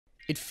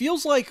It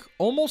feels like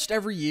almost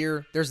every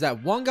year, there's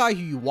that one guy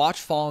who you watch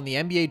fall in the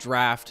NBA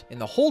draft, and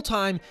the whole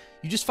time,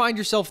 you just find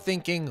yourself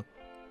thinking,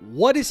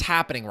 what is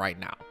happening right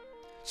now?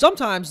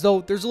 Sometimes,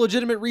 though, there's a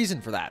legitimate reason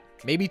for that.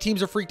 Maybe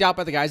teams are freaked out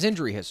by the guy's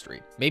injury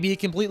history. Maybe he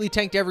completely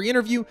tanked every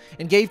interview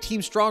and gave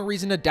teams strong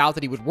reason to doubt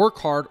that he would work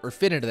hard or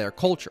fit into their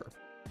culture.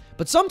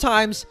 But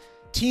sometimes,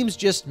 teams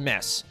just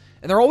miss.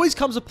 And there always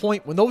comes a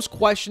point when those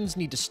questions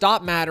need to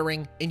stop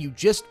mattering and you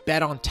just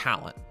bet on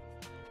talent.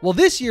 Well,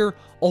 this year,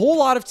 a whole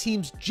lot of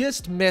teams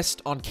just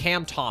missed on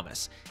Cam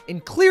Thomas.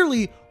 And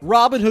clearly,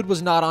 Robin Hood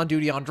was not on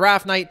duty on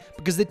draft night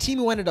because the team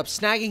who ended up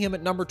snagging him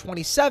at number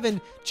 27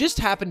 just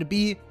happened to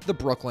be the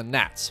Brooklyn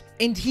Nets.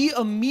 And he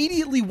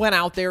immediately went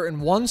out there and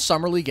won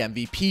Summer League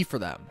MVP for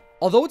them.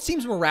 Although it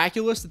seems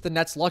miraculous that the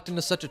Nets lucked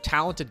into such a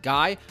talented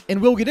guy,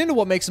 and we'll get into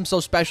what makes him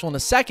so special in a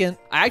second,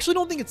 I actually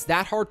don't think it's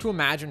that hard to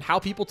imagine how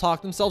people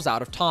talk themselves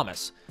out of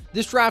Thomas.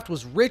 This draft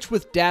was rich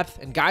with depth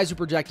and guys who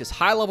project as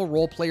high-level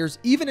role players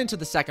even into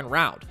the second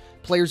round.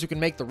 Players who can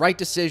make the right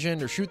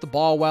decision or shoot the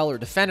ball well or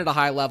defend at a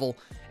high level.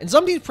 And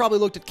some teams probably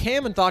looked at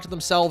Cam and thought to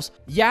themselves,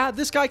 yeah,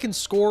 this guy can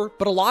score,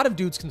 but a lot of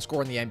dudes can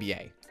score in the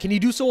NBA. Can he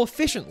do so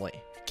efficiently?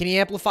 Can he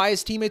amplify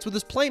his teammates with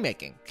his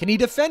playmaking? Can he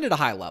defend at a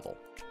high level?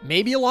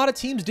 Maybe a lot of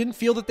teams didn't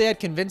feel that they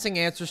had convincing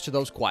answers to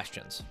those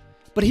questions.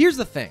 But here's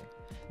the thing.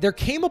 There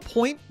came a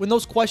point when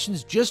those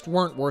questions just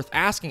weren't worth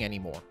asking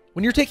anymore.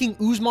 When you're taking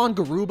Usman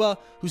Garuba,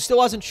 who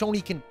still hasn't shown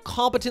he can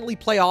competently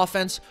play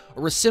offense,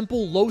 or a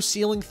simple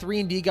low-ceiling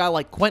 3-and-D guy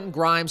like Quentin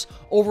Grimes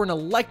over an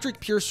electric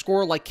pure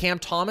scorer like Cam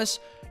Thomas,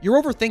 you're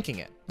overthinking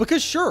it.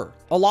 Because sure,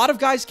 a lot of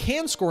guys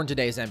can score in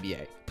today's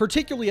NBA,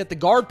 particularly at the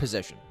guard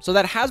position, so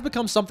that has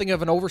become something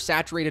of an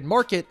oversaturated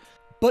market,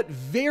 but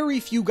very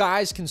few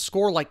guys can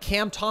score like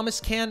Cam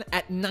Thomas can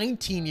at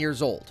 19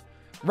 years old.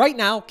 Right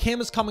now,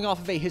 Cam is coming off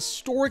of a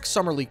historic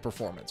Summer League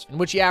performance, in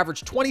which he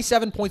averaged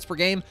 27 points per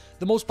game,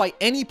 the most by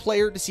any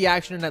player to see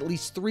action in at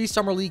least 3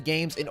 Summer League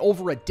games in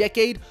over a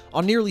decade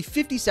on nearly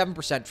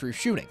 57% true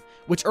shooting,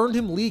 which earned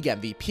him league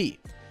MVP.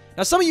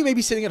 Now, some of you may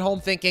be sitting at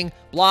home thinking,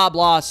 blah,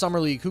 blah,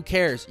 Summer League, who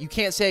cares? You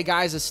can't say a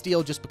guy's a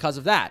steal just because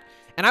of that.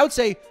 And I would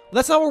say, well,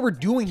 that's not what we're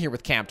doing here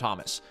with Cam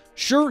Thomas.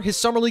 Sure, his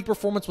Summer League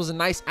performance was a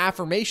nice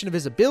affirmation of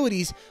his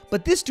abilities,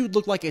 but this dude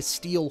looked like a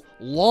steal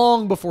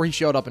long before he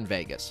showed up in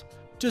Vegas.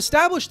 To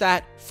establish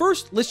that,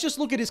 first, let's just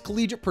look at his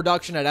collegiate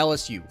production at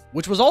LSU,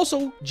 which was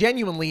also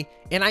genuinely,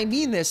 and I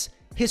mean this,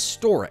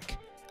 historic.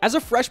 As a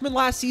freshman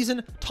last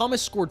season,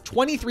 Thomas scored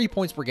 23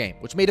 points per game,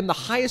 which made him the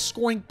highest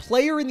scoring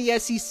player in the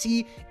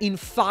SEC in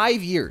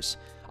 5 years.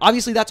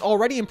 Obviously, that's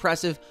already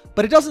impressive,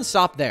 but it doesn't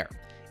stop there.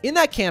 In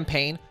that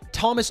campaign,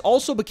 Thomas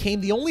also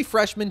became the only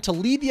freshman to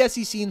lead the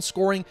SEC in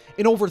scoring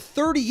in over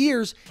 30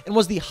 years and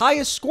was the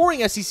highest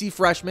scoring SEC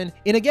freshman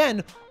in,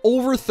 again,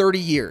 over 30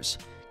 years.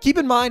 Keep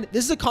in mind,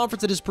 this is a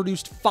conference that has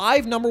produced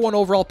 5 number 1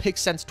 overall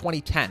picks since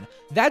 2010.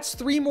 That's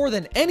 3 more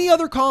than any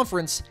other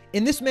conference,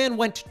 and this man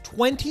went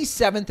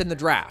 27th in the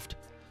draft.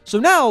 So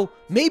now,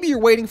 maybe you're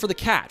waiting for the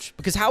catch,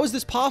 because how is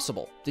this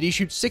possible? Did he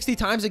shoot 60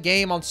 times a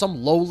game on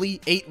some lowly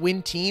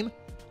 8-win team?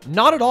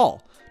 Not at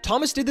all.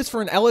 Thomas did this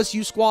for an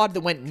LSU squad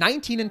that went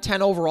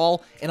 19-10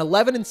 overall and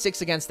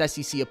 11-6 against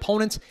SEC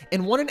opponents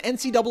and won an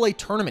NCAA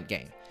tournament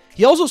game.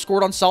 He also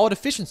scored on solid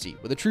efficiency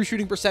with a true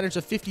shooting percentage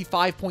of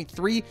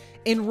 55.3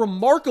 and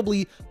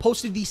remarkably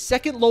posted the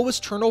second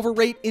lowest turnover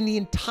rate in the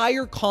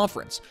entire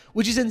conference,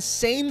 which is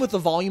insane with the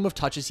volume of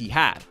touches he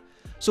had.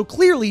 So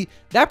clearly,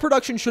 that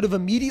production should have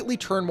immediately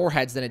turned more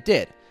heads than it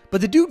did.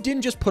 But the dude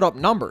didn't just put up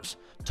numbers.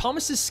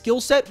 Thomas's skill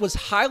set was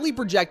highly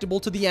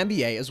projectable to the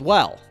NBA as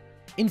well.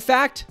 In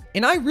fact,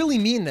 and I really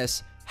mean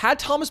this, had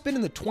Thomas been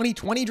in the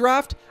 2020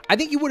 draft, I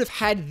think he would have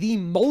had the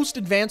most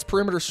advanced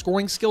perimeter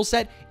scoring skill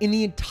set in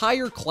the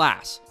entire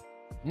class.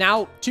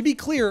 Now, to be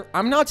clear,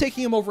 I'm not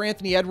taking him over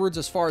Anthony Edwards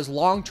as far as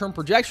long-term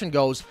projection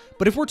goes,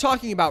 but if we're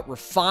talking about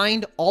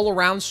refined,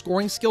 all-around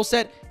scoring skill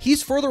set,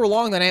 he's further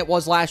along than Ant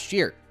was last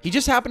year. He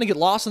just happened to get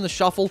lost in the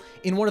shuffle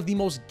in one of the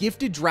most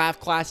gifted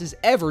draft classes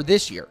ever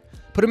this year.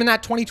 Put him in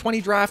that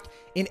 2020 draft,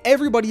 and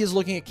everybody is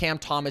looking at Cam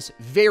Thomas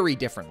very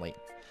differently.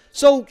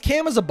 So,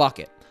 Cam is a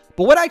bucket.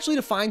 But what actually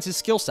defines his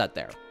skill set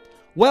there?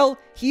 Well,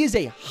 he is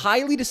a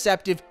highly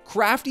deceptive,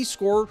 crafty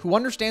scorer who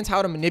understands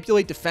how to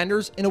manipulate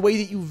defenders in a way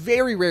that you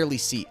very rarely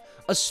see,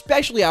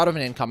 especially out of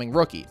an incoming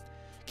rookie.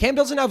 Cam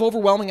doesn't have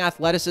overwhelming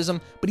athleticism,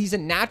 but he's a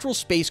natural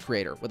space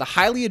creator with a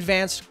highly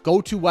advanced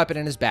go-to weapon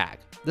in his bag,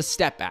 the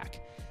step back.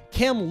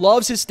 Cam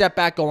loves his step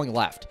back going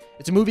left.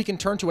 It's a move he can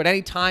turn to at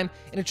any time,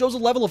 and it shows a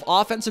level of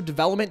offensive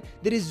development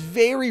that is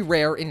very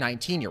rare in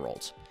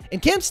 19-year-olds.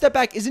 And Cam's step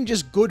back isn't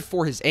just good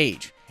for his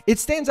age. It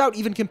stands out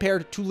even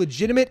compared to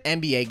legitimate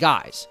NBA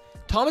guys.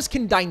 Thomas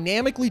can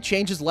dynamically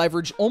change his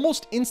leverage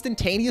almost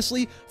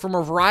instantaneously from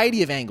a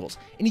variety of angles,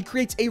 and he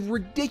creates a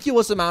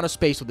ridiculous amount of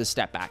space with his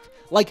step back,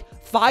 like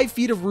 5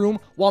 feet of room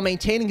while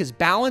maintaining his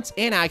balance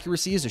and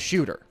accuracy as a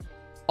shooter.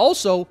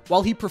 Also,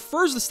 while he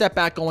prefers the step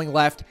back going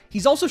left,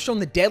 he's also shown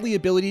the deadly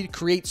ability to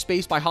create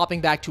space by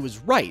hopping back to his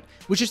right,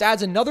 which just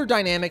adds another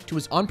dynamic to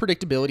his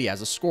unpredictability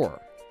as a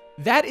scorer.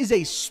 That is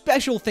a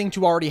special thing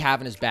to already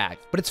have in his bag,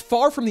 but it's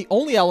far from the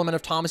only element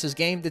of Thomas's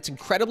game that's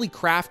incredibly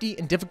crafty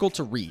and difficult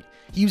to read.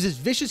 He uses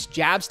vicious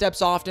jab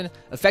steps often,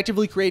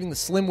 effectively creating the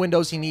slim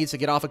windows he needs to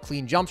get off a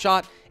clean jump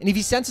shot, and if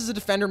he senses a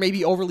defender may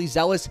be overly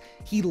zealous,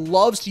 he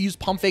loves to use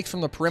pump fakes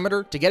from the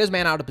perimeter to get his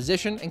man out of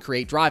position and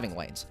create driving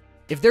lanes.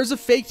 If there's a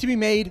fake to be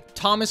made,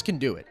 Thomas can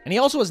do it, and he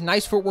also has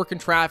nice footwork in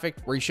traffic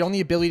where he's shown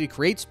the ability to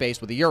create space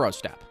with a Euro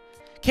step.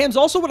 Cam's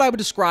also what I would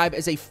describe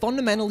as a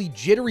fundamentally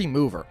jittery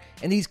mover,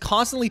 and he's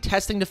constantly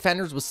testing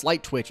defenders with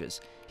slight twitches.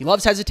 He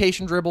loves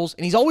hesitation dribbles,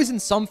 and he's always in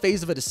some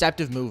phase of a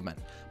deceptive movement,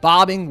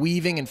 bobbing,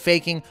 weaving, and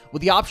faking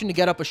with the option to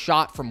get up a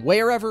shot from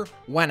wherever,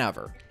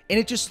 whenever, and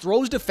it just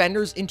throws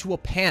defenders into a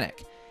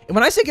panic. And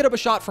when I say get up a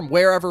shot from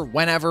wherever,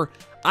 whenever,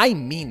 I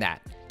mean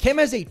that. Cam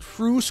has a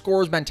true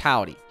scorer's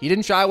mentality. He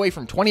didn't shy away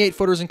from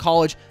 28-footers in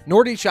college,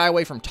 nor did he shy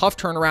away from tough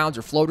turnarounds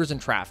or floaters in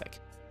traffic.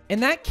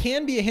 And that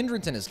can be a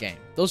hindrance in his game.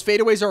 Those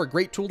fadeaways are a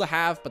great tool to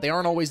have, but they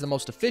aren't always the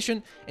most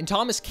efficient, and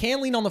Thomas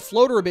can lean on the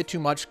floater a bit too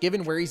much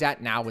given where he's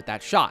at now with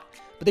that shot.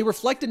 But they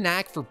reflect a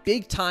knack for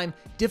big-time,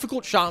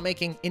 difficult shot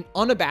making and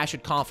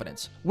unabashed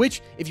confidence,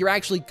 which, if you're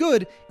actually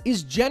good,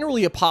 is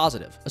generally a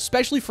positive,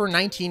 especially for a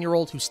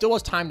 19-year-old who still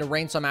has time to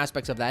rein some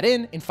aspects of that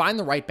in and find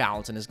the right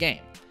balance in his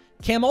game.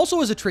 Cam also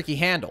has a tricky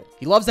handle.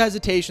 He loves the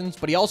hesitations,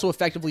 but he also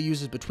effectively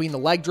uses between the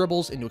leg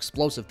dribbles into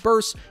explosive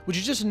bursts, which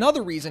is just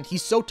another reason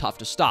he's so tough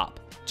to stop.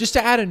 Just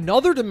to add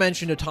another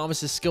dimension to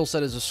Thomas's skill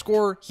set as a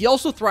scorer, he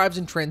also thrives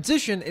in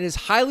transition and is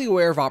highly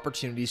aware of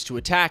opportunities to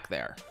attack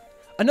there.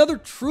 Another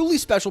truly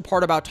special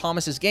part about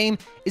Thomas's game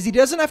is he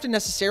doesn't have to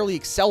necessarily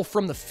excel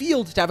from the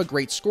field to have a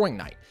great scoring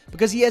night,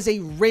 because he has a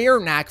rare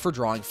knack for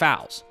drawing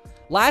fouls.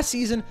 Last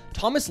season,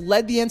 Thomas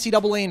led the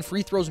NCAA in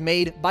free throws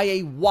made by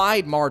a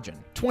wide margin,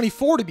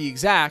 24 to be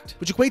exact,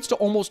 which equates to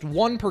almost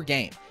 1 per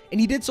game, and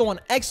he did so on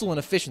excellent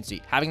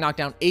efficiency, having knocked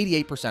down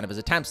 88% of his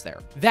attempts there.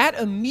 That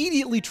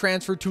immediately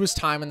transferred to his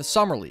time in the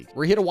Summer League,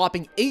 where he hit a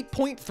whopping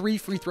 8.3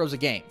 free throws a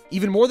game,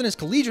 even more than his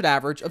collegiate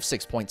average of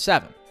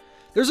 6.7.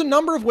 There's a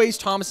number of ways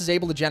Thomas is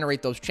able to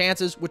generate those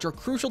chances, which are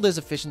crucial to his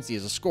efficiency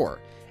as a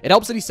scorer. It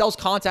helps that he sells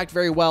contact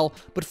very well,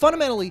 but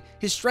fundamentally,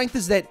 his strength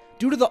is that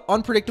due to the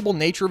unpredictable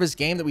nature of his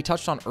game that we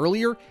touched on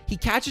earlier, he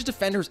catches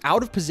defenders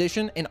out of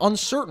position and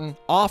uncertain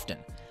often.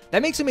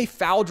 That makes him a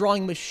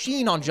foul-drawing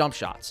machine on jump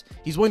shots.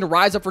 He's willing to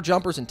rise up for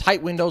jumpers in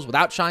tight windows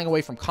without shying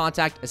away from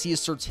contact as he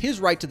asserts his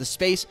right to the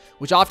space,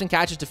 which often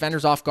catches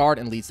defenders off guard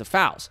and leads to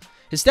fouls.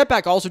 His step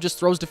back also just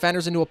throws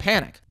defenders into a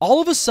panic.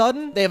 All of a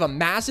sudden, they have a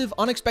massive,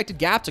 unexpected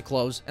gap to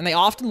close, and they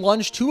often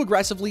lunge too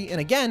aggressively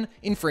and again,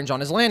 infringe on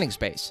his landing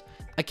space.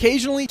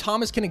 Occasionally,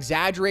 Thomas can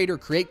exaggerate or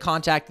create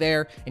contact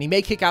there, and he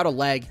may kick out a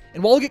leg,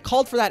 and while he'll get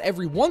called for that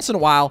every once in a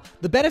while,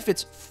 the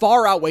benefits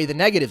far outweigh the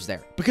negatives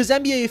there, because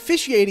NBA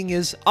officiating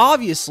is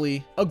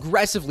obviously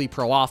aggressively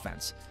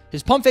pro-offense.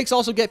 His pump fakes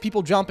also get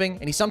people jumping,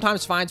 and he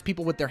sometimes finds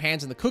people with their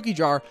hands in the cookie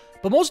jar,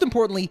 but most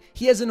importantly,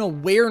 he has an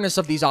awareness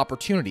of these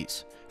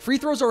opportunities. Free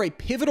throws are a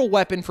pivotal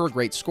weapon for a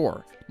great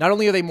scorer. Not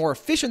only are they more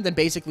efficient than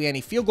basically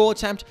any field goal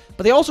attempt,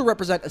 but they also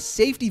represent a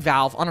safety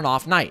valve on an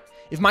off night.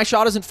 If my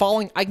shot isn't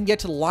falling, I can get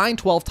to the line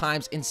 12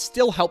 times and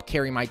still help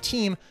carry my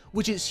team,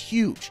 which is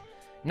huge.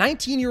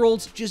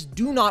 19-year-olds just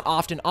do not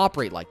often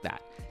operate like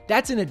that.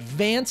 That's an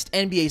advanced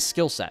NBA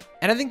skill set.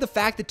 And I think the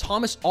fact that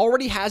Thomas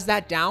already has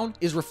that down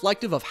is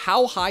reflective of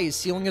how high his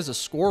ceiling as a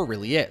scorer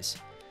really is.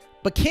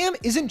 But Cam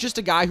isn't just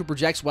a guy who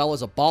projects well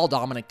as a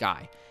ball-dominant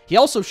guy. He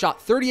also shot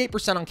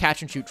 38% on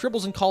catch-and-shoot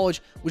triples in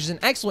college, which is an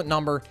excellent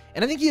number,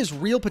 and I think he has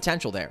real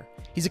potential there.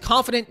 He's a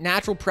confident,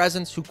 natural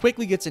presence who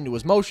quickly gets into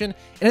his motion,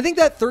 and I think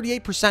that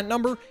 38%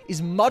 number is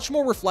much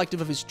more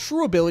reflective of his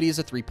true ability as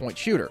a three-point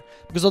shooter,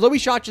 because although he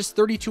shot just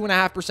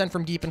 32.5%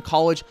 from deep in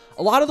college,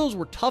 a lot of those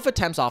were tough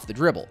attempts off the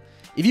dribble.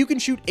 If you can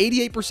shoot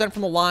 88%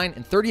 from the line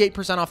and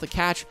 38% off the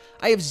catch,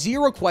 I have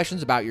zero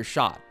questions about your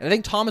shot, and I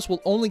think Thomas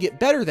will only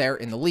get better there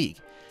in the league.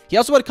 He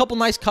also had a couple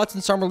nice cuts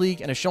in Summer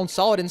League and has shown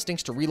solid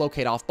instincts to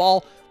relocate off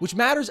ball, which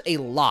matters a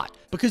lot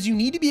because you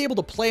need to be able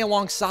to play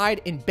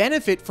alongside and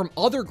benefit from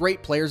other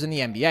great players in the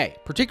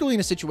NBA, particularly in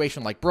a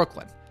situation like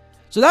Brooklyn.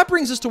 So that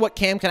brings us to what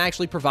Cam can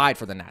actually provide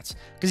for the Nets,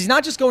 because he's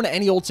not just going to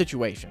any old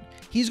situation.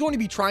 He's going to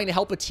be trying to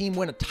help a team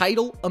win a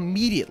title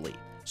immediately.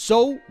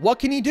 So what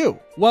can he do?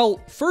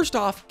 Well, first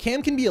off,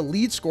 Cam can be a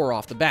lead scorer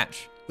off the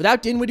bench.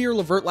 Without Dinwiddie or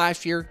LeVert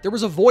last year, there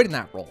was a void in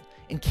that role,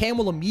 and Cam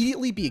will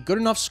immediately be a good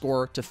enough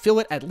scorer to fill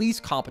it at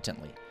least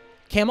competently.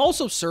 Cam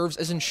also serves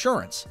as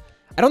insurance.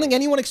 I don't think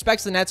anyone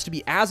expects the Nets to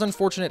be as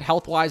unfortunate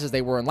health-wise as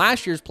they were in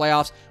last year's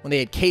playoffs when they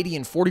had KD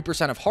and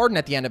 40% of Harden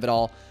at the end of it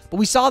all, but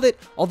we saw that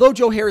although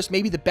Joe Harris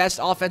may be the best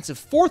offensive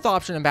fourth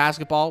option in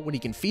basketball when he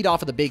can feed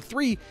off of the big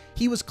three,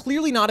 he was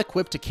clearly not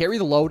equipped to carry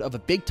the load of a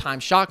big-time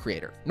shot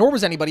creator, nor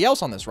was anybody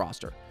else on this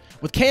roster.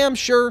 With Cam,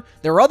 sure,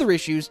 there are other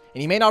issues,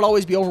 and he may not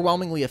always be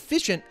overwhelmingly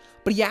efficient,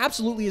 but he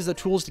absolutely has the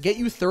tools to get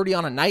you 30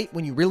 on a night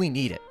when you really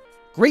need it.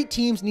 Great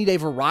teams need a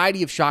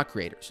variety of shot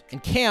creators,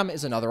 and Cam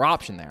is another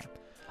option there.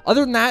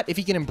 Other than that, if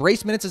he can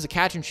embrace minutes as a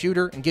catch and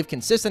shooter and give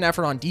consistent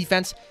effort on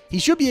defense, he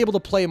should be able to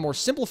play a more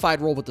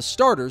simplified role with the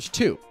starters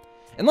too.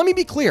 And let me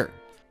be clear,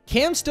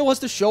 Cam still has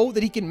to show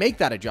that he can make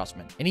that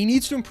adjustment, and he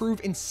needs to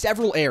improve in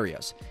several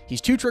areas. He's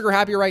too trigger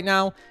happy right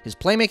now. His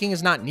playmaking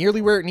is not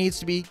nearly where it needs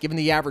to be, given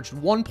the average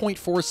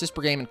 1.4 assists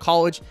per game in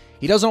college.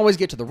 He doesn't always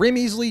get to the rim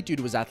easily due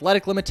to his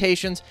athletic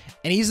limitations,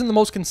 and he isn't the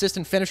most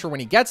consistent finisher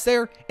when he gets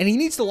there, and he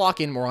needs to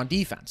lock in more on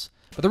defense.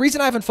 But the reason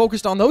I haven't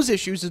focused on those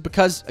issues is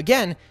because,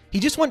 again, he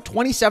just went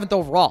 27th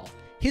overall.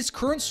 His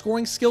current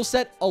scoring skill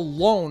set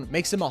alone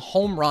makes him a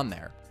home run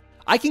there.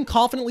 I can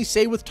confidently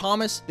say with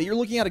Thomas that you're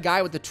looking at a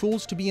guy with the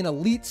tools to be an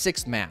elite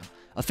sixth man,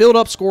 a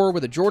filled-up scorer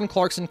with a Jordan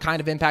Clarkson kind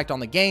of impact on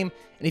the game,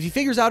 and if he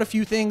figures out a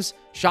few things,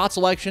 shot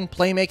selection,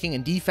 playmaking,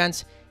 and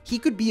defense, he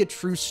could be a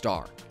true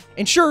star.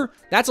 And sure,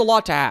 that's a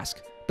lot to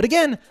ask, but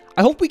again,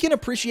 I hope we can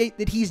appreciate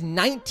that he's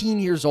 19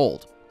 years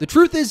old. The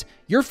truth is,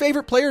 your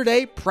favorite player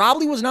today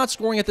probably was not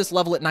scoring at this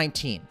level at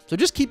 19, so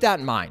just keep that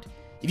in mind.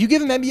 If you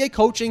give him NBA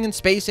coaching and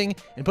spacing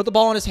and put the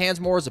ball in his hands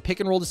more as a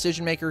pick-and-roll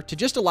decision maker to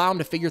just allow him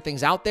to figure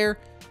things out there,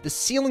 the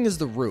ceiling is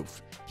the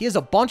roof. He has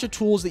a bunch of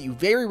tools that you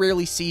very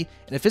rarely see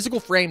in a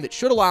physical frame that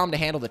should allow him to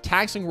handle the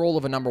taxing role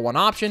of a number one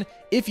option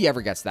if he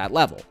ever gets to that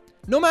level.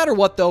 No matter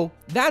what though,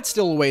 that's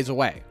still a ways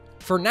away.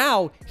 For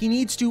now, he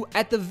needs to,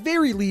 at the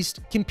very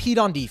least, compete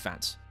on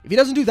defense. If he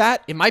doesn't do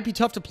that, it might be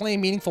tough to play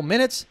in meaningful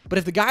minutes, but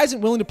if the guy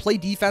isn't willing to play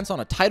defense on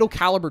a title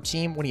caliber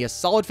team when he has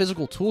solid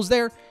physical tools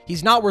there,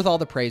 he's not worth all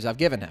the praise I've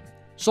given him.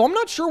 So I'm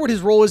not sure what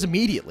his role is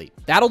immediately.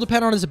 That'll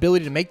depend on his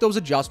ability to make those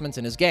adjustments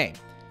in his game.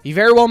 He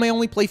very well may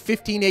only play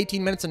 15 to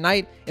 18 minutes a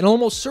night and will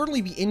almost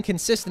certainly be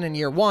inconsistent in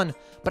year one,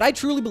 but I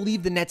truly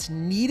believe the Nets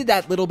needed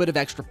that little bit of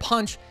extra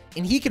punch,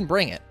 and he can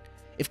bring it.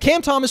 If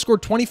Cam Thomas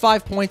scored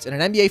 25 points in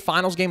an NBA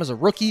Finals game as a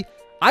rookie,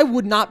 I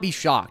would not be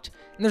shocked,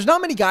 and there's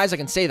not many guys I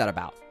can say that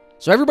about.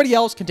 So everybody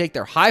else can take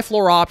their high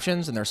floor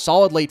options and their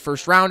solid late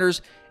first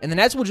rounders, and the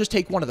Nets will just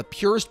take one of the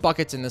purest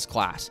buckets in this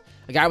class.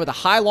 A guy with a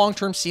high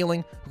long-term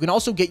ceiling who can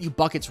also get you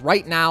buckets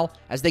right now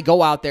as they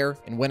go out there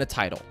and win a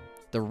title.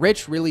 The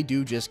rich really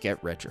do just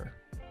get richer.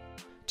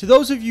 To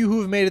those of you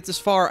who have made it this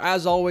far,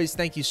 as always,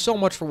 thank you so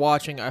much for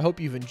watching. I hope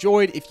you've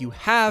enjoyed. If you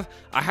have,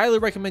 I highly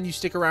recommend you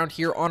stick around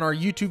here on our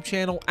YouTube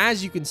channel.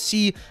 As you can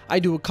see, I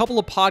do a couple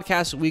of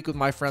podcasts a week with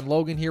my friend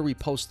Logan here. We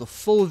post the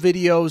full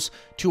videos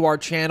to our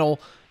channel.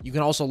 You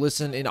can also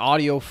listen in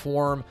audio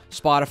form,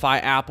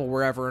 Spotify, Apple,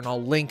 wherever, and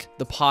I'll link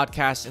the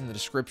podcast in the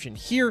description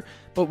here.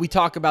 But we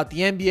talk about the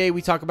NBA,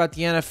 we talk about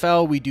the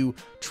NFL, we do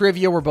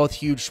trivia. We're both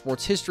huge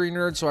sports history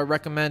nerds, so I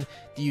recommend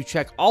that you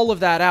check all of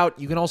that out.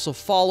 You can also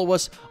follow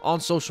us on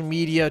social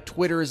media.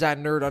 Twitter is at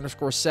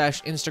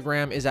nerd_sesh.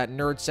 Instagram is at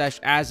Nerd Sesh,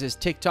 as is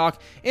TikTok.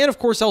 And of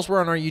course, elsewhere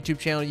on our YouTube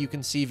channel, you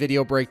can see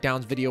video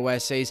breakdowns, video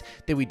essays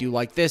that we do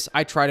like this.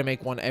 I try to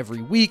make one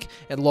every week,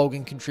 and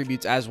Logan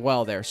contributes as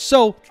well there.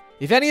 So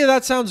if any of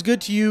that sounds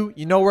good to you,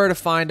 you know where to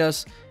find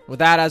us. With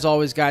that, as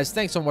always, guys,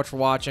 thanks so much for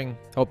watching.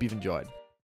 Hope you've enjoyed.